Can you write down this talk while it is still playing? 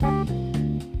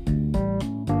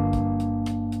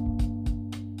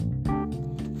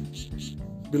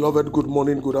Beloved, good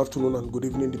morning, good afternoon, and good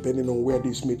evening, depending on where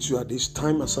this meets you at this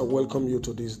time, as I welcome you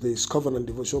to this day's Covenant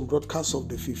Devotion broadcast of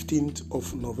the 15th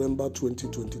of November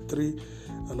 2023,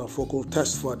 and our focal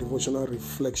text for our devotional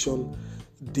reflection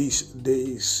this day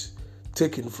is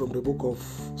taken from the book of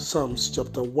Psalms,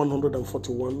 chapter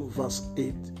 141, verse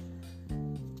 8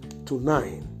 to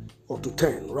 9, or to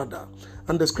 10 rather.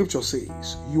 And the scripture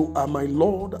says, "You are my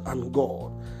Lord and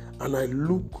God, and I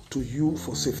look to you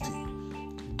for safety.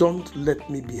 Don't let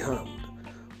me be harmed.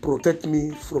 Protect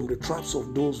me from the traps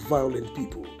of those violent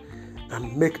people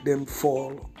and make them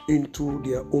fall into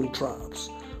their own traps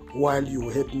while you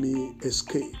help me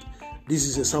escape." This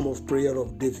is a psalm of prayer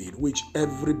of David, which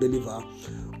every believer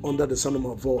under the sound of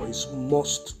my voice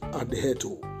must adhere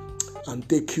to and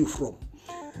take cue from.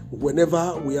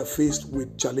 Whenever we are faced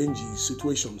with challenges,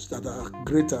 situations that are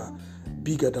greater,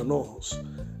 bigger than us,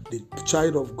 the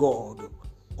child of God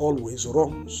always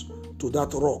runs to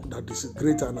that rock that is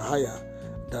greater and higher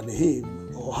than him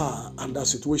or her and that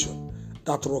situation.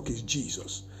 That rock is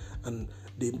Jesus. And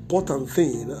the important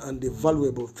thing and the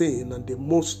valuable thing and the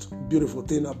most beautiful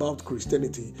thing about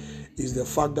Christianity is the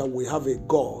fact that we have a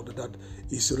God that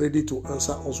is ready to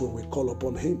answer us when we call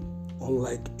upon him,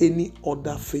 unlike any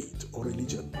other faith or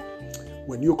religion.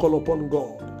 When you call upon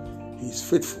God, he is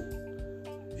faithful,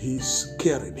 he is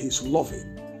caring, he is loving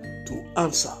to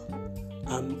answer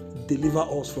and deliver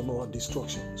us from our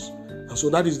destructions. And so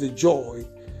that is the joy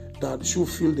that should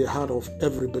fill the heart of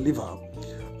every believer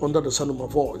under the sound of my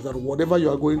voice, that whatever you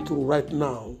are going through right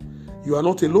now, you are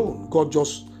not alone. God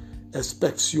just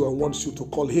expects you and wants you to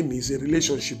call him. He's a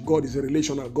relationship. God is a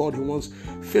relational God. He wants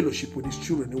fellowship with his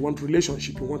children. He wants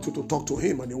relationship. He wants you to talk to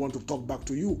him and he wants to talk back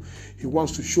to you. He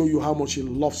wants to show you how much he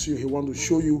loves you. He wants to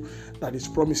show you that his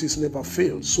promises never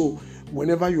fail. So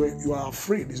whenever you are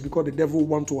afraid, it's because the devil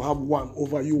wants to have one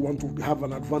over you, want to have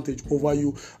an advantage over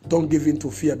you. Don't give in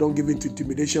to fear. Don't give in to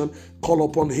intimidation. Call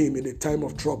upon him in the time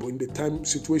of trouble, in the time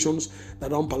situations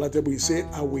that are unpalatable. He say,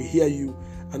 "I will hear you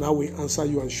and I will answer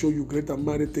you and show you great and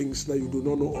mighty things that you do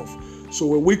not know of." So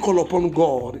when we call upon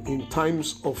God in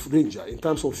times of danger, in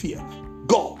times of fear,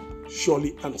 God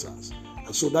surely answers.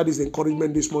 And so that is the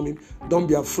encouragement this morning. Don't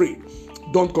be afraid.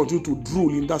 Don't continue to drool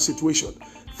in that situation,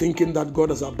 thinking that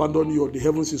God has abandoned you or the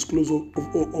heavens is closed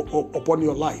upon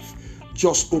your life.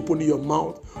 Just open your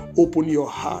mouth, open your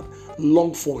heart,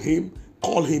 long for him,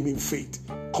 call him in faith,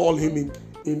 call him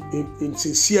in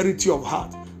sincerity of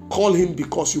heart. Call him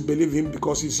because you believe him,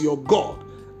 because he's your God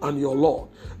and your Lord.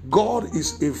 God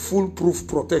is a foolproof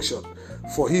protection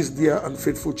for his dear and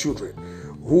faithful children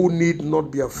who need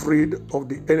not be afraid of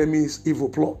the enemy's evil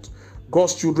plot.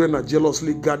 God's children are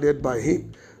jealously guarded by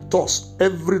him. Thus,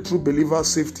 every true believer's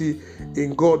safety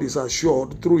in God is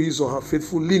assured through his or her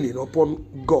faithful leaning upon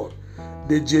God.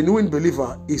 The genuine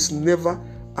believer is never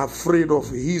afraid of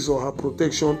his or her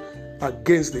protection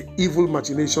against the evil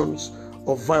machinations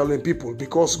of violent people,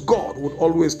 because God would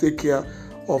always take care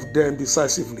of them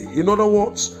decisively. In other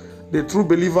words, the true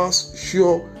believer's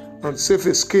sure and safe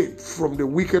escape from the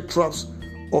wicked traps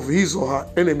of his or her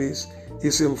enemies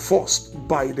is enforced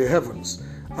by the heavens,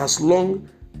 as long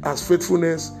as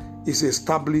faithfulness is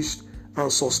established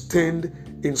and sustained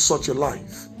in such a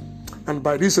life. And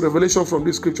by this revelation from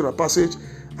this scriptural passage,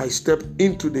 I step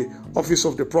into the office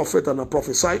of the prophet and I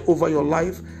prophesy over your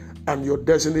life and your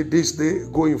destiny this day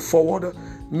going forward.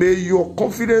 May your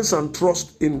confidence and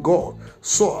trust in God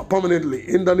soar permanently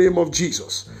in the name of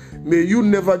Jesus. May you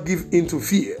never give in to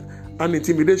fear and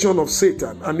intimidation of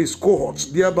Satan and his cohorts,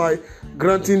 thereby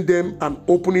granting them an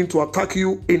opening to attack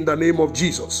you in the name of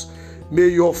Jesus. May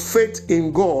your faith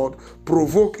in God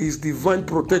provoke his divine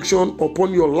protection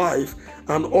upon your life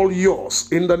and all yours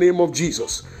in the name of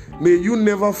Jesus. May you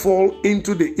never fall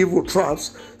into the evil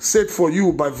traps set for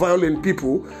you by violent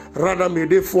people. Rather, may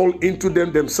they fall into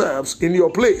them themselves in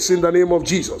your place in the name of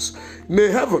Jesus.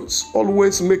 May heavens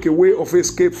always make a way of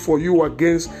escape for you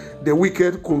against the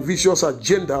wicked, covetous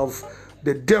agenda of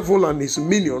the devil and his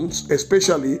minions,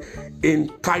 especially in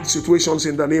tight situations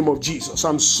in the name of Jesus.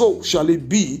 And so shall it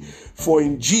be, for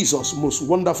in Jesus' most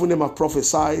wonderful name I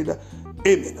prophesied.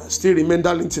 Amen. I still remain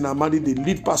Darlington Amadi, the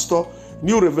lead pastor,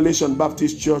 New Revelation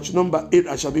Baptist Church, number 8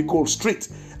 Ashabi Cole Street,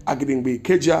 Agidingbi,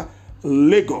 Ikeja,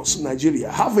 Lagos,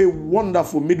 Nigeria. Have a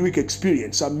wonderful midweek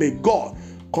experience, and may God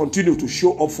continue to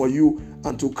show up for you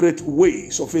and to create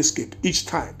ways of escape each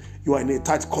time you are in a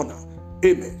tight corner.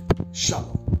 Amen.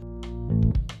 Shalom.